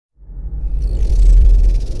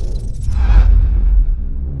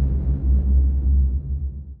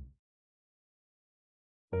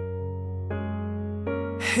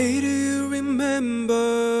Hey, do you remember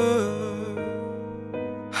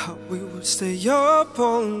how we would stay up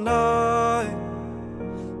all night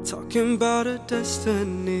talking about our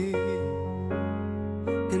destiny?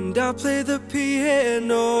 And I play the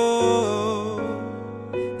piano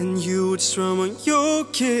and you would strum on your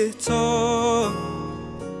guitar.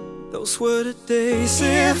 Those were the days.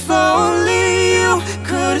 If only you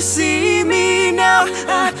could see me now,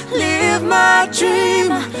 I'd live my dream.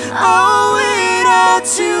 Owe it all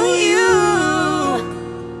to you.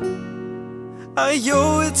 I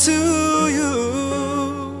owe it to you.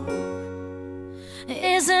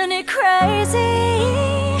 Isn't it crazy?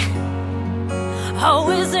 Oh,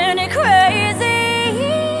 isn't it crazy?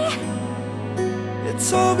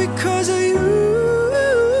 It's all because of you.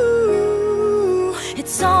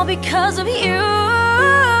 It's all because of you.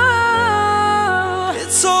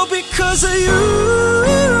 It's all because of you.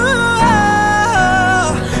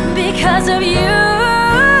 Because of you.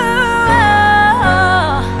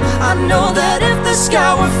 I know that if the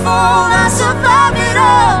sky would fall, I'd survive it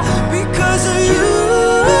all. Because of you.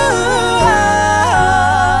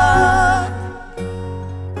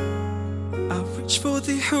 I reach for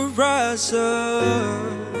the horizon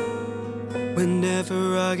whenever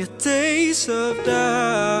I get days of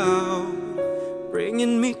doubt,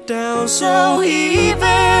 bringing me down. So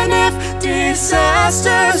even if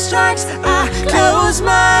disaster strikes, I close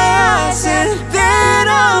my eyes and then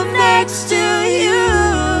I'm next to you.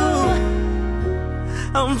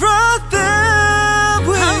 I'm right there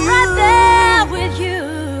with you. I'm right there with you.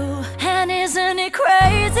 And isn't it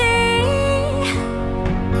crazy?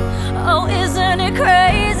 Oh, isn't it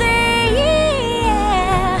crazy?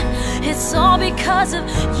 It's all because of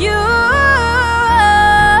you.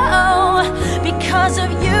 Because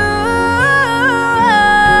of you.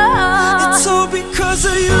 It's all because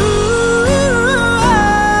of you.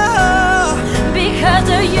 Because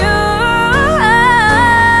of you.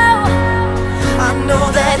 I know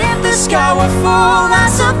that if the sky would fall, I'd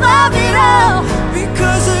survive it all.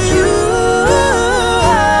 Because of you.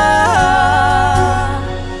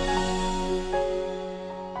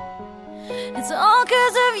 It's all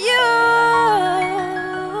because of you.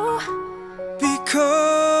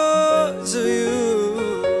 Because of you.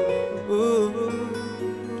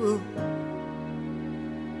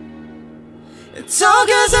 It's all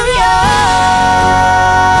because of you.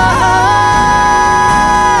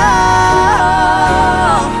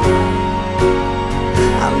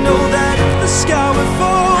 I know that if the sky would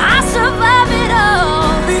fall, I survive it all.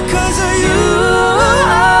 because of you.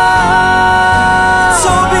 It's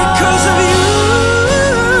all because of you.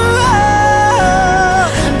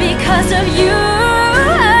 Because of you.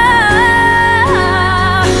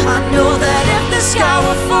 I know that if the sky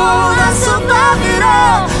would fall, I'd survive it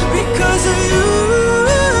all. Because of you.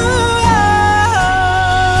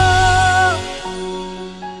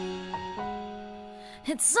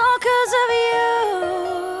 It's all because of you.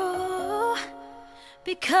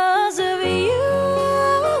 Because of you.